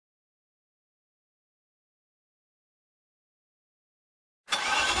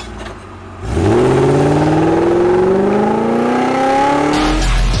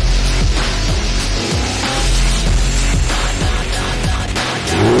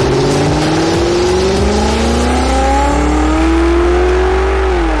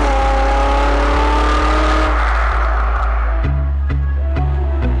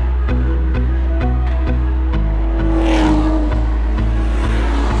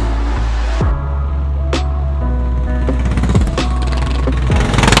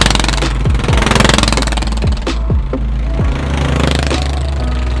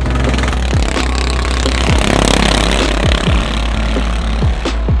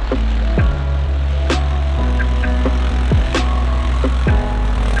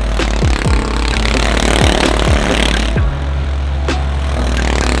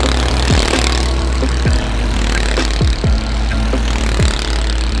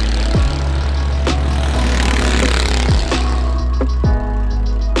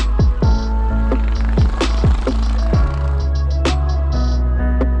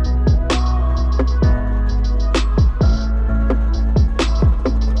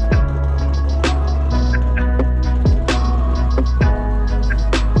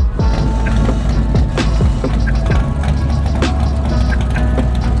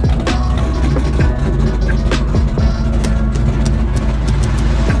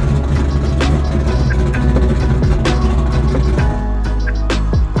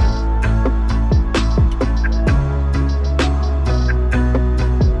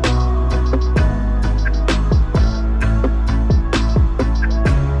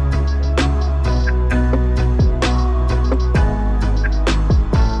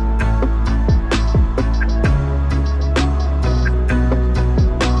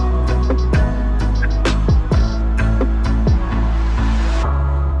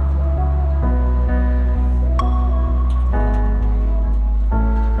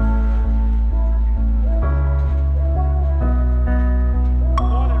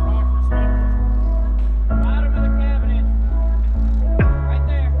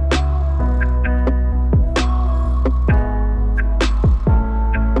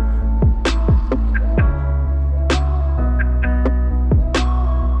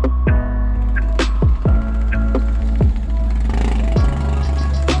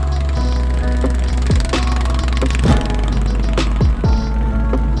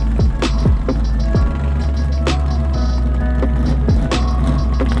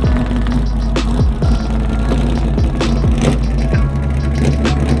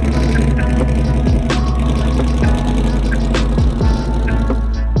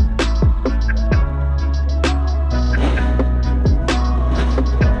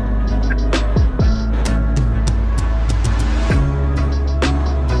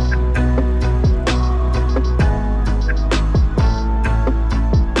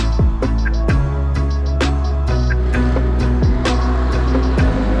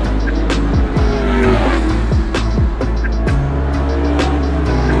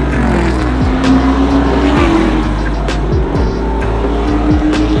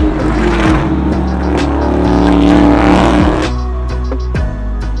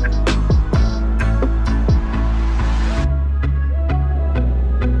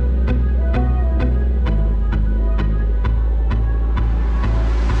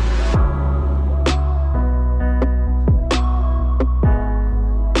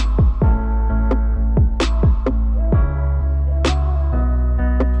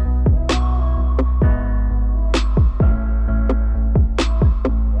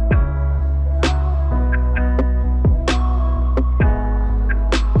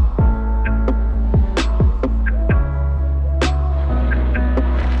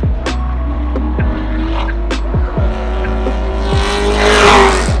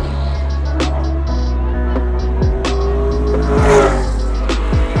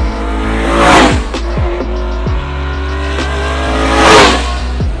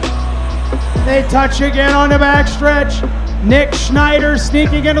They touch again on the backstretch. Nick Schneider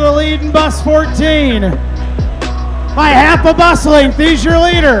sneaking into the lead in bus 14. By half a bus length, he's your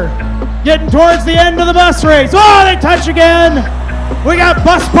leader. Getting towards the end of the bus race. Oh, they touch again. We got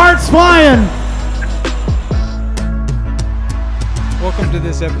bus parts flying. Welcome to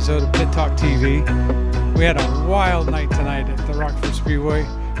this episode of PitTalk TV. We had a wild night tonight at the Rockford Speedway.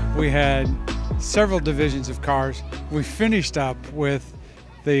 We had several divisions of cars. We finished up with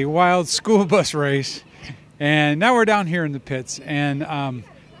the wild school bus race, and now we're down here in the pits, and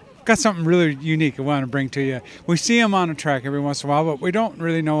got something really unique I want to bring to you. We see them on a track every once in a while, but we don't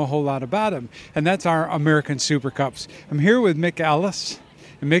really know a whole lot about them, and that's our American Super Cups. I'm here with Mick Ellis,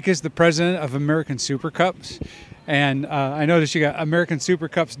 and Mick is the president of American Super Cups, and I noticed you got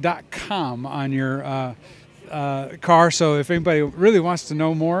AmericanSuperCups.com on your car, so if anybody really wants to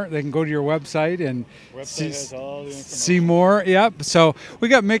know more, they can go to your website and see more. Yep. So we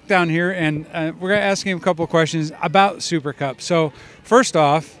got Mick down here, and we're going to ask him a couple of questions about Super Cup. So first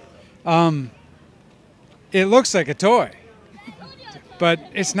off, it looks like a toy, but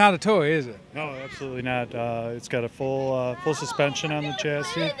it's not a toy, is it? No, absolutely not. It's got a full suspension on the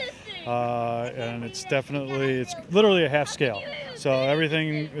chassis, and it's literally a half scale. So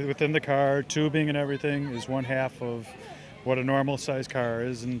everything within the car, tubing and everything, is one half of what a normal size car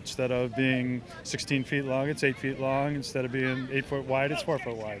is. Instead of being 16 feet long, it's 8 feet long. Instead of being 8 foot wide, it's 4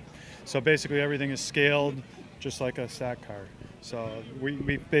 foot wide. So basically everything is scaled just like a stock car. So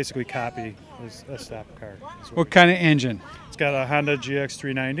we basically copy a stock car. What kind of engine? It's got a Honda GX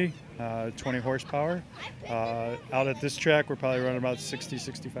 390, 20 horsepower. Out at this track, we're probably running about 60,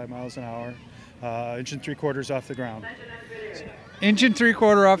 65 miles an hour. Inch and 3/4 off the ground. Inch and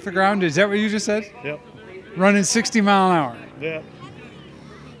 3/4 off the ground? Is that what you just said? Yep. Running 60 mile an hour? Yep.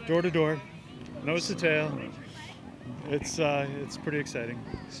 Door to door, nose to tail. It's pretty exciting.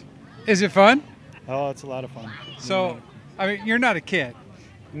 Is it fun? Oh, it's a lot of fun. So, I mean, you're not a kid.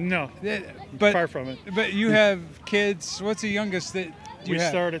 No, but far from it. But you have kids. What's the youngest that you have? We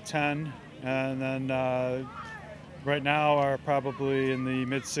start at 10, and then right now are probably in the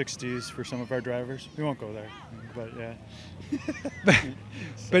mid-60s for some of our drivers. We won't go there, but yeah.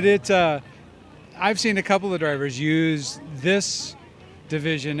 But it's I've seen a couple of drivers use this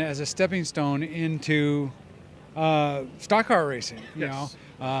division as a stepping stone into stock car racing. You know,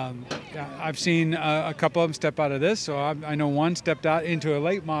 I've seen a couple of them step out of this. So I know one stepped out into a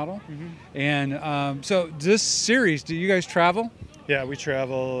late model, and so this series. Do you guys travel? Yeah, we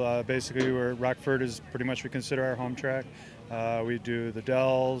travel. Basically, Rockford is pretty much we consider our home track. We do the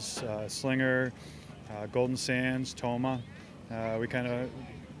Dells, Slinger, Golden Sands, Toma. We kind of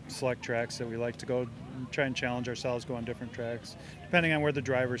select tracks that we like to go, try and challenge ourselves, go on different tracks. Depending on where the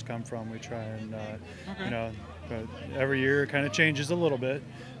drivers come from, we try and, but every year it kind of changes a little bit.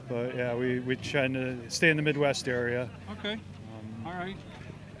 But yeah, we try to stay in the Midwest area. Okay. All right.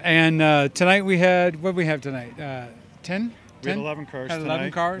 And tonight we had, what did we have tonight? 10? We had 11 cars tonight.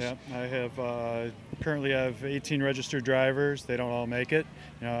 11 cars? Yep. I have currently have 18 registered drivers. They don't all make it.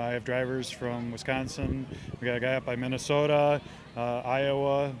 You know, I have drivers from Wisconsin. We got a guy up by Minnesota,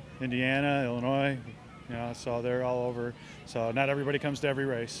 Iowa, Indiana, Illinois. You know, so they're all over. So not everybody comes to every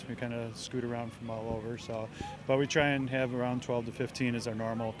race. We kind of scoot around from all over. So, but we try and have around 12 to 15 as our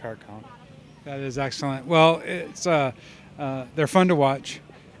normal car count. That is excellent. Well, it's they're fun to watch.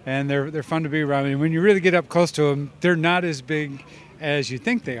 And they're fun to be around. And when you really get up close to them, they're not as big as you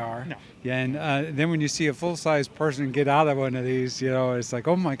think they are. No. And then when you see a full-size person get out of one of these, you know, it's like,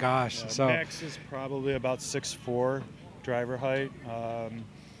 oh my gosh. So Max is probably about 6'4" driver height,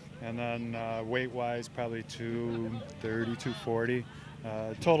 and then weight-wise, probably 230, 240.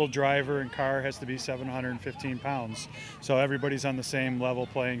 Total driver and car has to be 715 pounds. So everybody's on the same level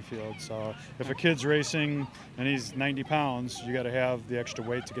playing field. So if a kid's racing and he's 90 pounds, you got to have the extra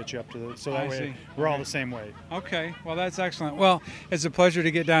weight to get you up to the, so that way we're all the same weight. Okay, well that's excellent. Well, it's a pleasure to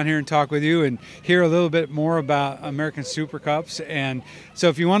get down here and talk with you and hear a little bit more about American Super Cups. And so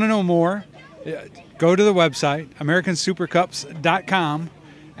if you want to know more, go to the website, AmericanSuperCups.com,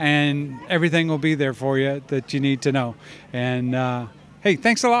 and everything will be there for you that you need to know. And hey,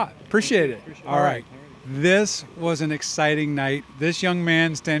 thanks a lot. Appreciate it. All right. This was an exciting night. This young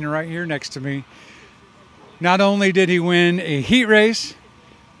man standing right here next to me, not only did he win a heat race,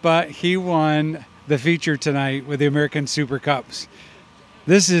 but he won the feature tonight with the American Super Cups.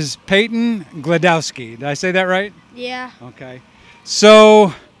 This is Peyton Gladowski. Did I say that right? Yeah. Okay.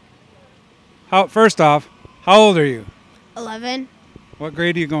 So, first off, how old are you? 11. What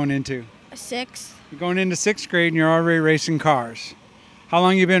grade are you going into? 6. You're going into 6th grade and you're already racing cars. How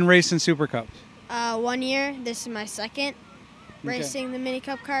long you been racing Super Cups? 1 year. This is my second racing the mini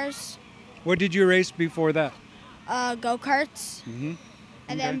cup cars. What did you race before that? Go-karts. Mm-hmm.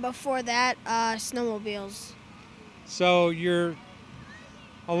 And then before that, snowmobiles. So you're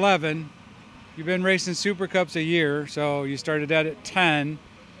 11. You've been racing Super Cups a year, so you started that at 10.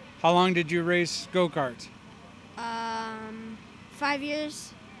 How long did you race go-karts? 5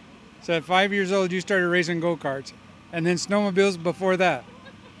 years. So at 5 years old, you started racing go-karts, and then snowmobiles before that.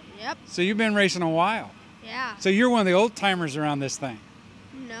 Yep. So you've been racing a while. Yeah. So you're one of the old timers around this thing.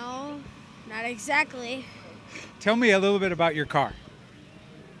 No, not exactly. Tell me a little bit about your car.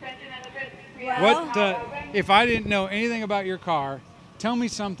 Well, What if I didn't know anything about your car? Tell me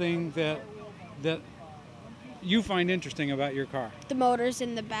something that you find interesting about your car. the motor's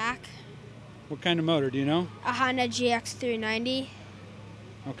in the back. What kind of motor, do you know? A Honda GX390.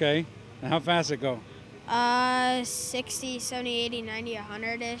 Okay. And how fast it go? 60, 70, 80, 90,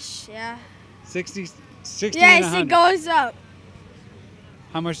 100-ish, yeah. 60 and Yes, 100. it goes up.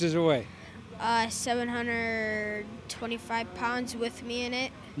 How much does it weigh? 725 pounds with me in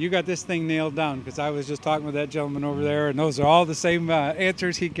it. You got this thing nailed down, because I was just talking with that gentleman over there, and those are all the same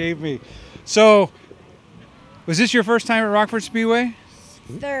answers he gave me. So, was this your first time at Rockford Speedway?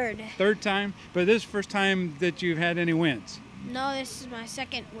 Third. Third time, but this is the first time that you've had any wins. No, this is my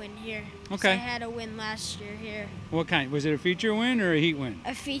second win here. Okay. I had a win last year here. What kind? Was it a feature win or a heat win?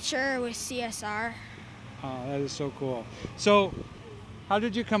 A feature with CSR. Oh, that is so cool. So, how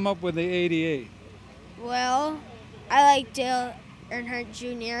did you come up with the 88? Well, I like Dale Earnhardt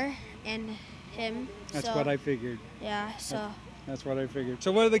Jr. and him. That's so, what I figured. Yeah, so. That's what I figured.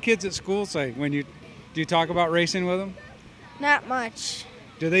 So, what do the kids at school say when do you talk about racing with them? Not much.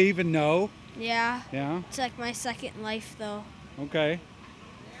 Do they even know? Yeah. Yeah. It's like my second life, though. Okay.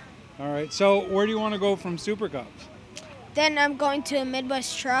 All right. So, where do you want to go from Super Cups? Then I'm going to a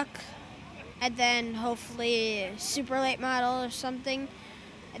Midwest truck, and then hopefully a super late model or something,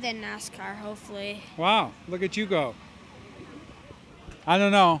 and then NASCAR, hopefully. Wow, look at you go. I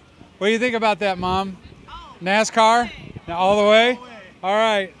don't know. What do you think about that, Mom? NASCAR? All the way? All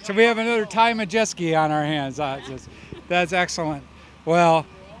right. So we have another Ty Majeski on our hands. That's excellent. Well,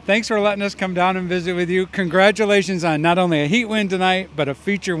 thanks for letting us come down and visit with you. Congratulations on not only a heat win tonight, but a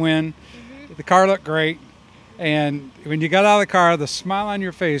feature win. Mm-hmm. The car looked great. And when you got out of the car, the smile on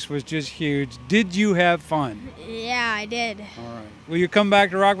your face was just huge. Did you have fun? Yeah, I did. All right. Will you come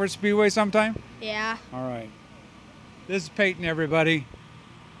back to Rockford Speedway sometime? Yeah. All right. This is Peyton, everybody.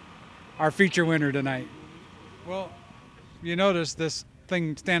 Our feature winner tonight. Well, you notice this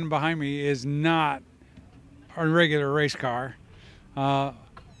thing standing behind me is not a regular race car.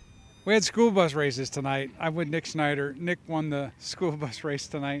 We had school bus races tonight. I'm with Nick Snyder. Nick won the school bus race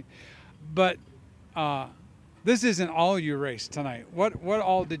tonight. But this isn't all you raced tonight. What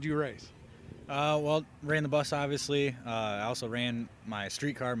all did you race? Well, ran the bus, obviously. I also ran my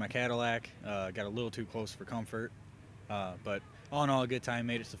street car, my Cadillac. Got a little too close for comfort. But all in all, a good time.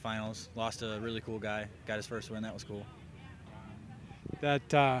 Made it to the finals. Lost a really cool guy. Got his first win. That was cool.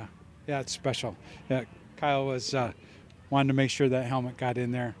 Yeah, it's special. Yeah, Kyle was wanted to make sure that helmet got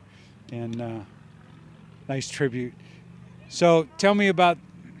in there, and nice tribute. So tell me about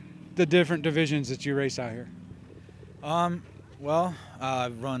the different divisions that you race out here. Well,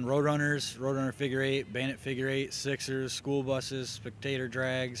 I've run Roadrunners, Roadrunner Figure 8, Bandit Figure 8, Sixers, school buses, spectator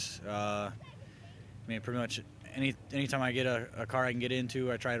drags. I mean, pretty much anytime I get a car I can get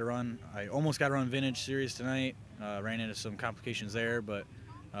into, I try to run. I almost got to run Vintage Series tonight. Ran into some complications there, but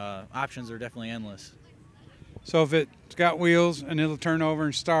options are definitely endless. So if it's got wheels and it'll turn over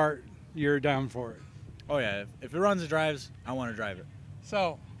and start, you're down for it. Oh yeah, if it runs and drives, I want to drive it.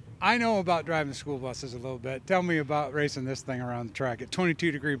 So I know about driving school buses a little bit. Tell me about racing this thing around the track at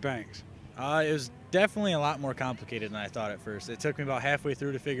 22-degree banks. It was definitely a lot more complicated than I thought at first. It took me about halfway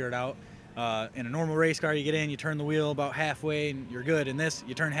through to figure it out. In a normal race car, you get in, you turn the wheel about halfway, and you're good. In this,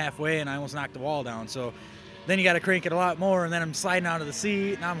 you turn halfway, and I almost knocked the wall down. So then you got to crank it a lot more, and then I'm sliding out of the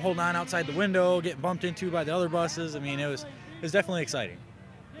seat, and I'm holding on outside the window, getting bumped into by the other buses. I mean, it was definitely exciting.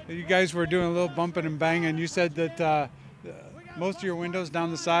 You guys were doing a little bumping and banging. You said that most of your windows down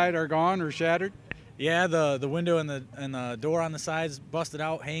the side are gone or shattered? Yeah, the window and the door on the sides busted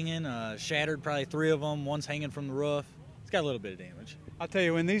out, hanging, shattered probably 3 of them. One's hanging from the roof. It's got a little bit of damage. I'll tell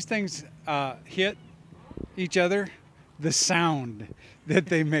you, when these things hit each other, the sound that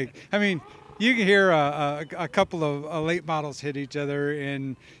they make. I mean, you can hear a couple of late models hit each other,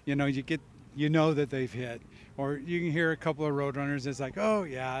 and you know that they've hit. Or you can hear a couple of Roadrunners. It's like, oh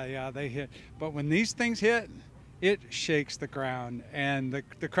yeah, they hit. But when these things hit, it shakes the ground. And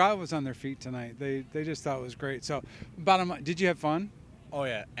the crowd was on their feet tonight. They just thought it was great. So, bottom line, did you have fun? Oh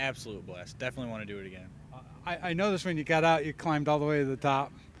yeah, absolute blast. Definitely want to do it again. I noticed when you got out, you climbed all the way to the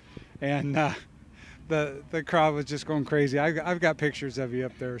top. and the crowd was just going crazy. I've got pictures of you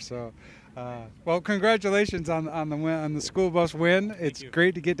up there. So, well, congratulations on the win, on the school bus win. It's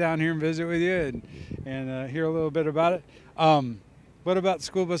great to get down here and visit with you and hear a little bit about it. What about the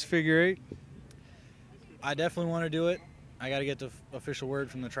school bus figure eight? I definitely want to do it. I got to get the official word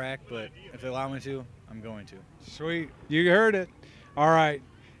from the track, but if they allow me to, I'm going to. Sweet. You heard it. All right.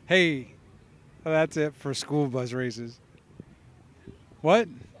 Hey, that's it for school bus races. What?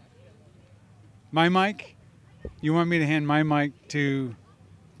 My mic? You want me to hand my mic to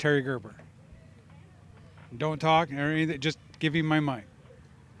Terry Gerber? Don't talk or anything. Just give him my mic.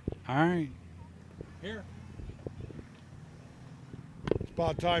 All right. Here. It's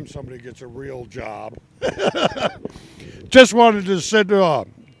about time somebody gets a real job. Just wanted to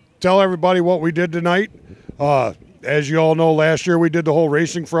tell everybody what we did tonight. As you all know, last year we did the whole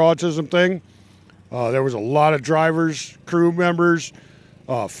Racing for Autism thing. There was a lot of drivers, crew members,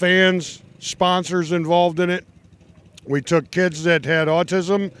 fans, sponsors involved in it. We took kids that had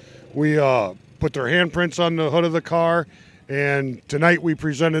autism. We put their handprints on the hood of the car, and tonight we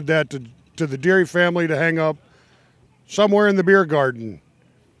presented that to the Deary family to hang up somewhere in the beer garden.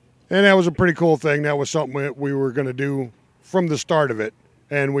 And that was a pretty cool thing. That was something we were going to do from the start of it,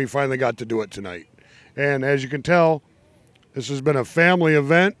 and we finally got to do it tonight. And as you can tell, this has been a family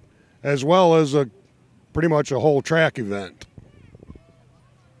event as well as pretty much a whole track event.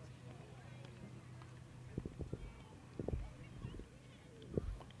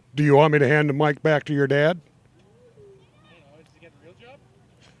 Do you want me to hand the mic back to your dad?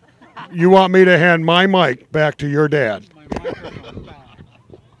 You want me to hand my mic back to your dad?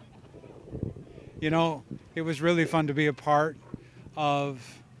 You know, it was really fun to be a part of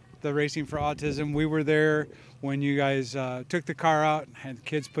the Racing for Autism. We were there when you guys took the car out, had the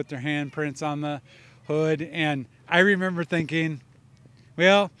kids put their handprints on the hood, and I remember thinking,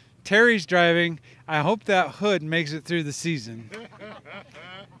 well, Terry's driving. I hope that hood makes it through the season.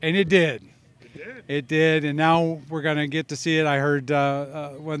 And it did. It did, and now we're going to get to see it. I heard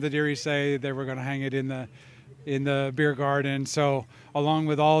one of the Dearies say they were going to hang it in the beer garden. So along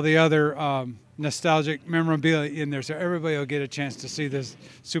with all the other nostalgic memorabilia in there, so everybody will get a chance to see this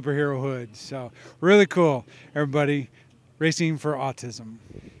superhero hood. So really cool, everybody. Racing for Autism.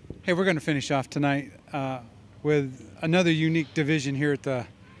 Hey, we're going to finish off tonight with another unique division here at the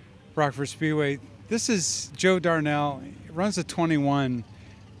Rockford Speedway. This is Joe Darnell. He runs a 21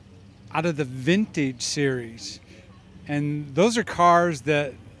 out of the vintage series, and those are cars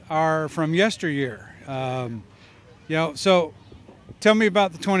that are from yesteryear. You know, so tell me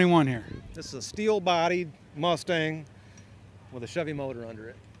about the 21 here. This is a steel-bodied Mustang with a Chevy motor under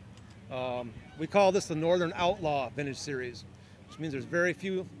it. We call this the Northern Outlaw Vintage Series, which means there's very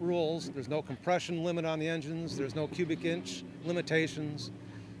few rules. There's no compression limit on the engines. There's no cubic inch limitations.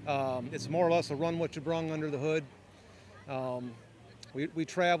 It's more or less a run what you brung under the hood. We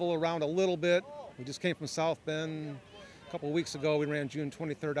travel around a little bit. We just came from South Bend. A couple of weeks ago, we ran June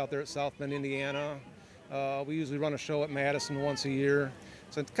 23rd out there at South Bend, Indiana. We usually run a show at Madison once a year.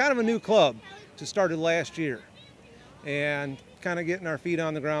 So it's kind of a new club. Just started last year. And kind of getting our feet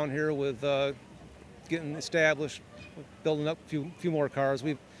on the ground here with getting established, building up a few more cars.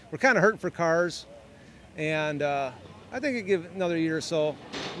 We're kind of hurting for cars. And I think it give another year or so.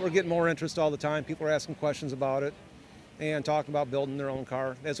 We're getting more interest all the time. People are asking questions about it and talking about building their own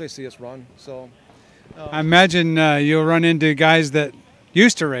car as they see us run. So I imagine you'll run into guys that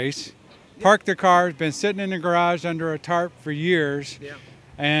used to race, park their cars, been sitting in the garage under a tarp for years,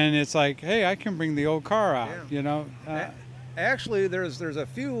 and it's like, hey, I can bring the old car out, you know. Actually, there's a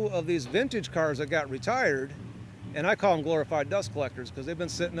few of these vintage cars that got retired, and I call them glorified dust collectors because they've been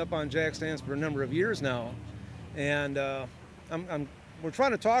sitting up on jack stands for a number of years now, and we're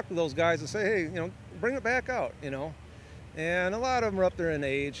trying to talk to those guys and say, hey, you know, bring it back out, you know. And a lot of them are up there in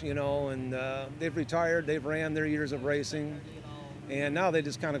age, you know, and they've retired, they've ran their years of racing, and now they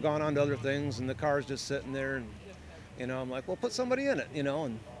just kind of gone on to other things, and the car's just sitting there, and, you know, I'm like, well, put somebody in it, you know.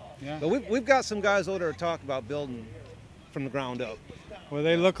 And but we've got some guys over there to talk about building from the ground up. Well,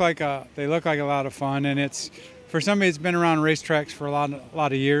 they look like a lot of fun, and it's for somebody that's been around racetracks for a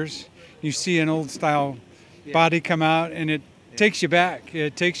lot of years. You see an old style body come out, and it takes you back.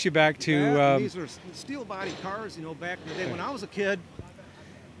 It takes you back to. These are steel body cars, you know, back in the day when I was a kid.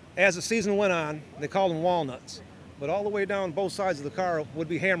 As the season went on, they called them walnuts, but all the way down both sides of the car would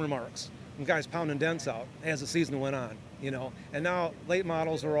be hammer marks and guys pounding dents out as the season went on, you know. And now late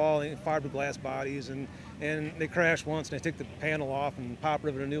models are all in fiberglass bodies, and they crash once and they take the panel off and pop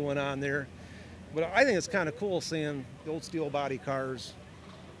rivet a new one on there. But I think it's kind of cool seeing the old steel body cars,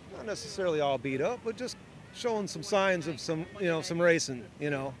 not necessarily all beat up, but just showing some signs of some, you know, some racing, you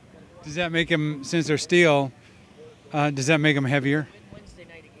know. Does that make them, since they're steel, does that make them heavier?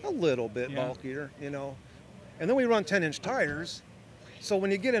 A little bit bulkier, you know. And then we run 10-inch tires, so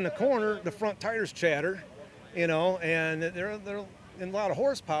when you get in the corner, the front tires chatter, you know, and they're in a lot of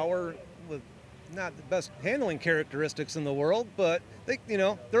horsepower with not the best handling characteristics in the world, but they, you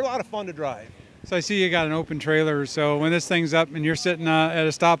know, they're a lot of fun to drive. So I see you got an open trailer, so when this thing's up and you're sitting at a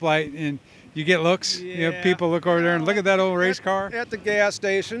stoplight and you get looks, you have people look over there and look at that old race car. At the gas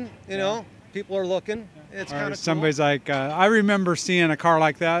station, you know, people are looking. It's kind of cool. Somebody's like, I remember seeing a car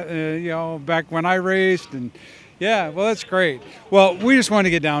like that, you know, back when I raced, and yeah, well, that's great. Well, we just want to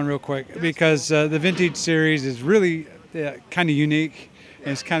get down real quick because the Vintage Series is really kind of unique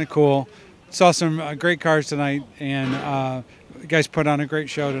and it's kind of cool. Saw some great cars tonight, and you guys put on a great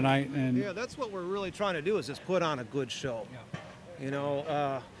show tonight. And yeah, that's what we're really trying to do, is just put on a good show. Yeah. You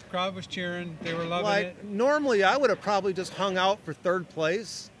know, crowd was cheering. They were loving it. Normally, I would have probably just hung out for third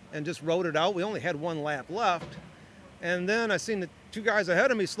place and just rode it out. We only had one lap left. And then I seen the two guys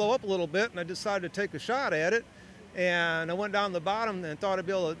ahead of me slow up a little bit, and I decided to take a shot at it. And I went down the bottom and thought I'd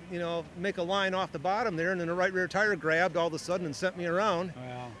be able to, you know, make a line off the bottom there, and then the right rear tire grabbed all of a sudden and sent me around.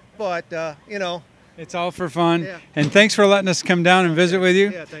 Wow. But, you know. It's all for fun. Yeah. And thanks for letting us come down and visit with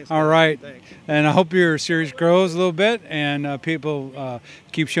you. Yeah, thanks. All right. Thanks. And I hope your series grows a little bit, and people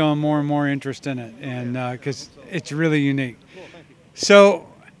keep showing more and more interest in it, and because it's really unique. Cool, thank you. So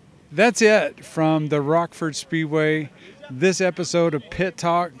that's it from the Rockford Speedway, this episode of Pit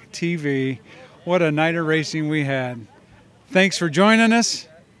Talk TV. What a night of racing we had. Thanks for joining us.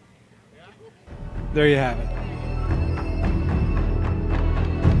 There you have it.